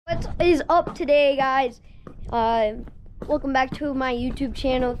What is up today, guys? Welcome back to my YouTube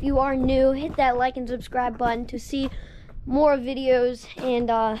channel. If you are new, hit that like and subscribe button to see more videos. And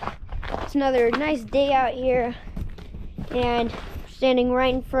it's another nice day out here, and standing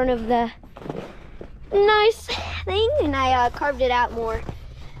right in front of the nice thing, and I carved it out more.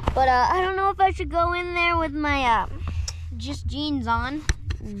 But I don't know if I should go in there with my just jeans on,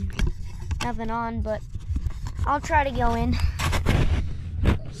 nothing on, but I'll try to go in.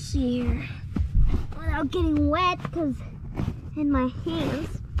 See here without getting wet, because in my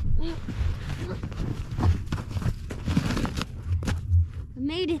hands. I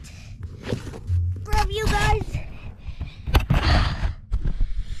made it. Grab you guys.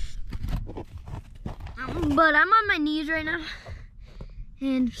 But I'm on my knees right now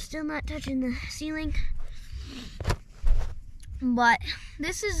and still not touching the ceiling. But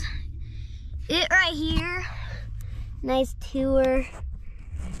this is it right here. Nice tour.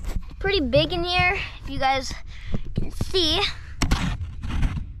 Pretty big in here, if you guys can see.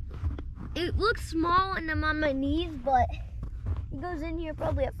 It looks small and I'm on my knees, but it goes in here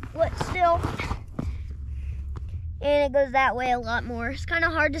probably a foot still. And it goes that way a lot more. It's kind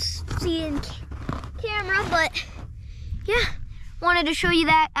of hard to see in camera, but yeah, wanted to show you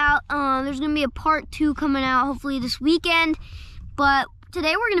that out. There's gonna be a part 2 coming out hopefully this weekend, but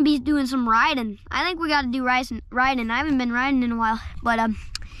today we're gonna be doing some riding. I think we got to do riding. I haven't been riding in a while, but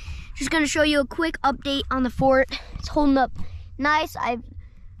just gonna show you a quick update on the fort. It's holding up nice. I've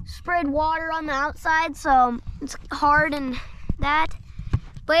sprayed water on the outside, so it's hard and that.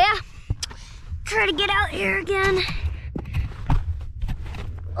 But yeah, try to get out here again.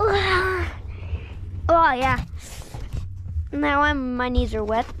 Oh yeah. Now my knees are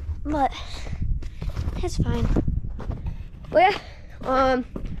wet, but it's fine. But yeah,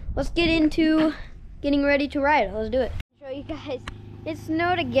 let's get into getting ready to ride. Let's do it. Show you guys. It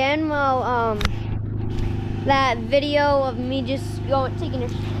snowed again while that video of me just taking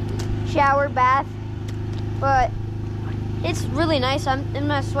a shower bath, but it's really nice. I'm in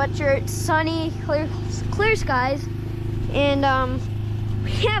my sweatshirt. It's sunny, clear skies, and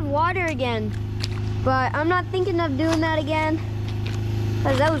we have water again. But I'm not thinking of doing that again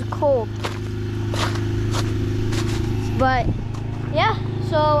because that was cold. But yeah,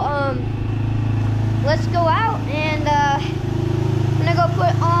 so let's go out, and I'm gonna go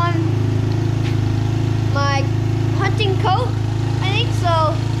put on my hunting coat, I think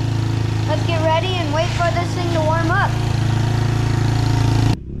so. Let's get ready and wait for this thing to warm up.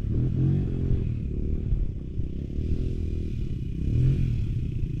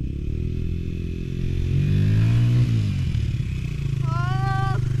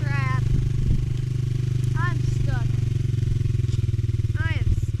 Oh crap. I'm stuck. I am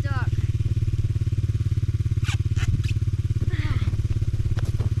stuck.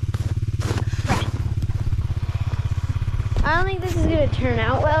 I don't think this is gonna turn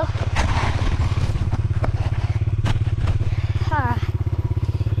out well. Crap.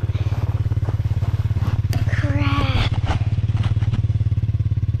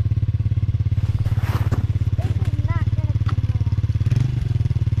 This is not gonna turn well.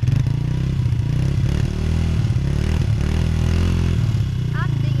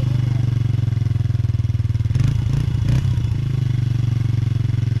 I'm digging in it.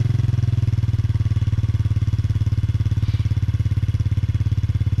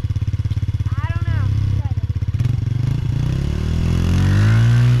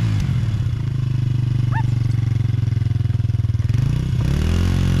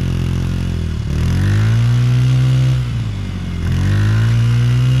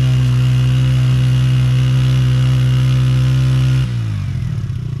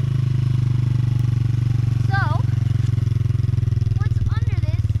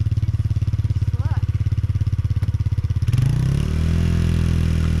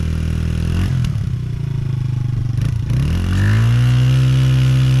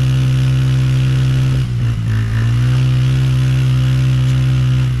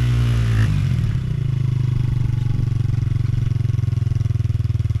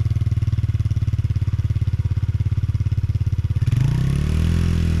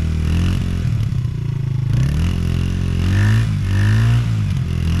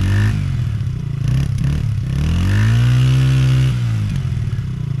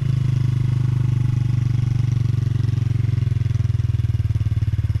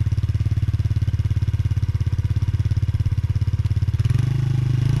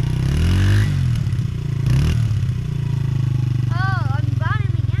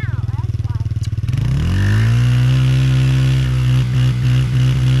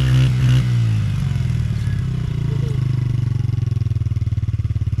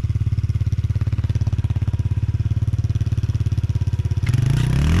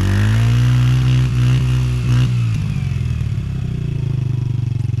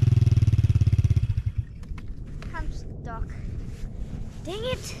 Dang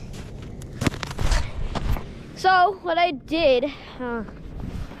it. So what I did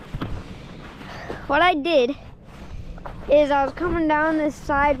is I was coming down this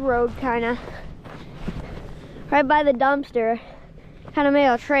side road, kind of right by the dumpster, kind of made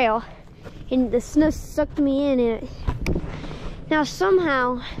a trail, and the snow sucked me in it. Now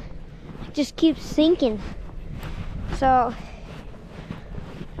somehow it just keeps sinking. So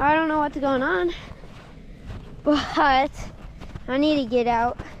I don't know what's going on, but I need to get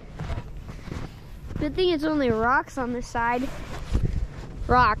out. Good thing it's only rocks on this side.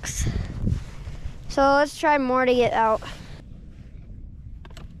 Rocks. So let's try more to get out.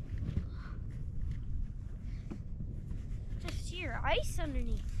 Just sheer ice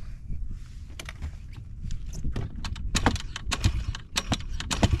underneath.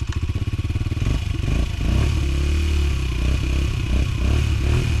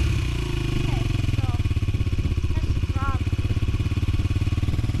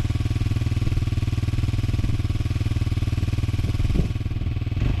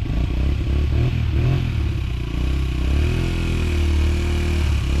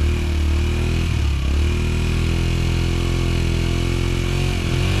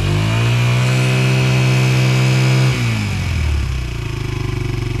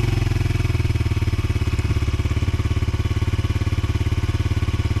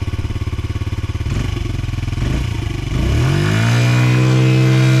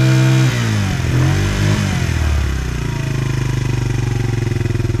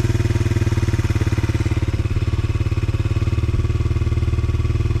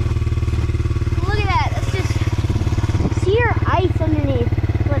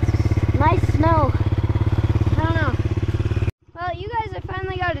 But you guys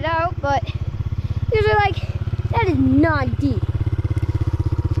are like, that is not deep.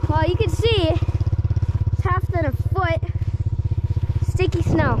 Well, you can see it's half than a foot sticky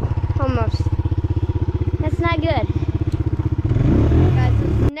snow, almost. That's not good. Guys,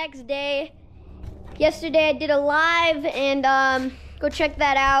 it's the next day. Yesterday I did a live, and go check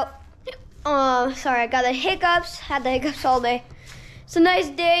that out. Sorry, I got the hiccups. Had the hiccups all day. It's a nice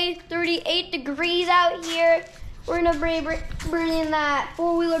day, 38 degrees out here. We're gonna bring that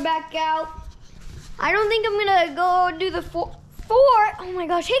four-wheeler back out. I don't think I'm gonna go do the four. Oh my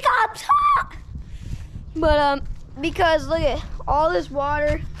gosh, hiccups! But because look at all this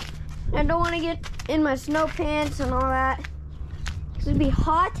water. I don't want to get in my snow pants and all that. It's gonna be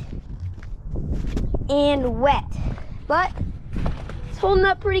hot and wet, but it's holding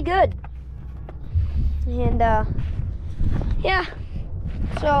up pretty good. And yeah,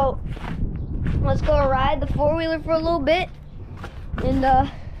 so let's go ride the four-wheeler for a little bit, and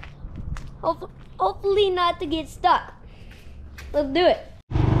hopefully not to get stuck. Let's do it.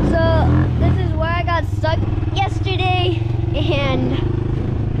 So this is where I got stuck yesterday, and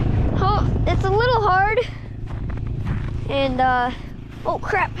it's a little hard, and oh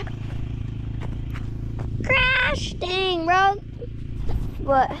crap, crash, dang bro.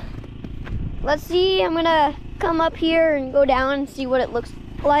 But let's see, I'm gonna come up here and go down and see what it looks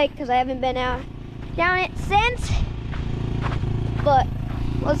like, because I haven't been down it since. But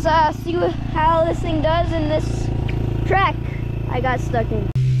let's see how this thing does in this track I got stuck in.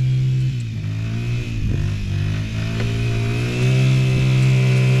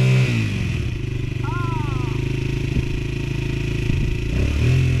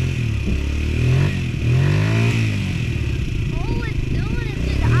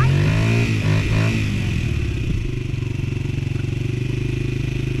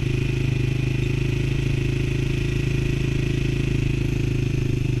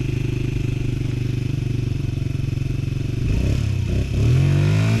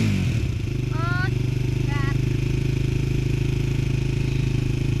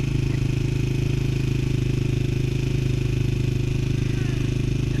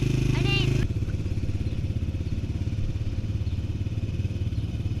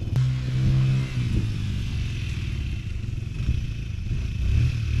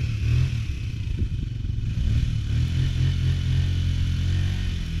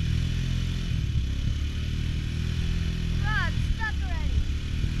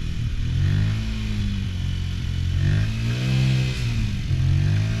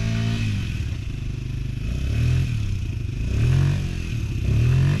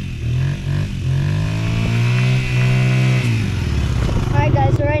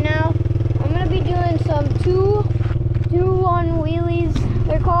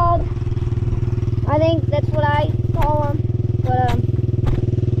 I think that's what I call them. But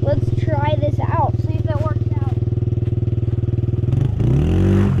let's try this out, see if it works out.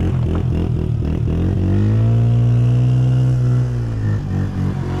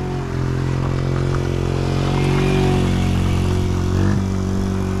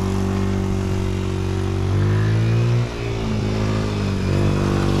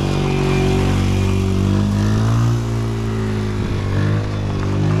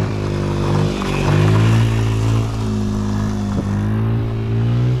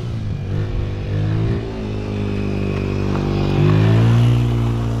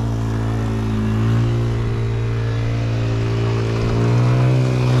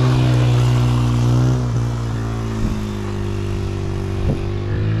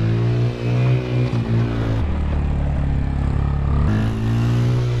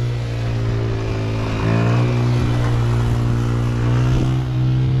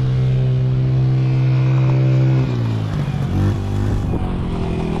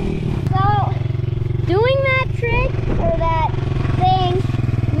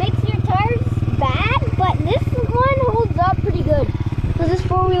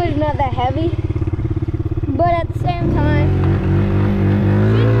 four-wheeler's not that heavy, but at the same time,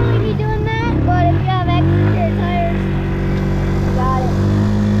 shouldn't really be doing that, but if you have extra tires, you got it.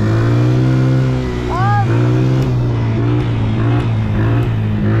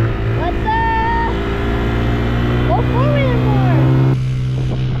 Let's go four-wheeler more.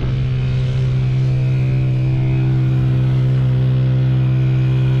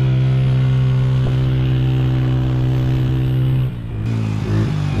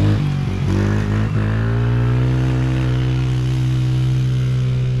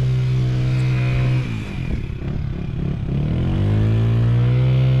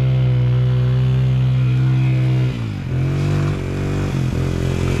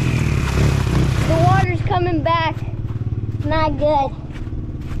 Coming back, not good.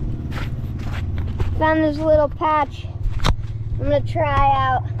 Found this little patch I'm gonna try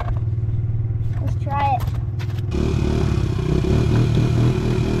out. Let's try it.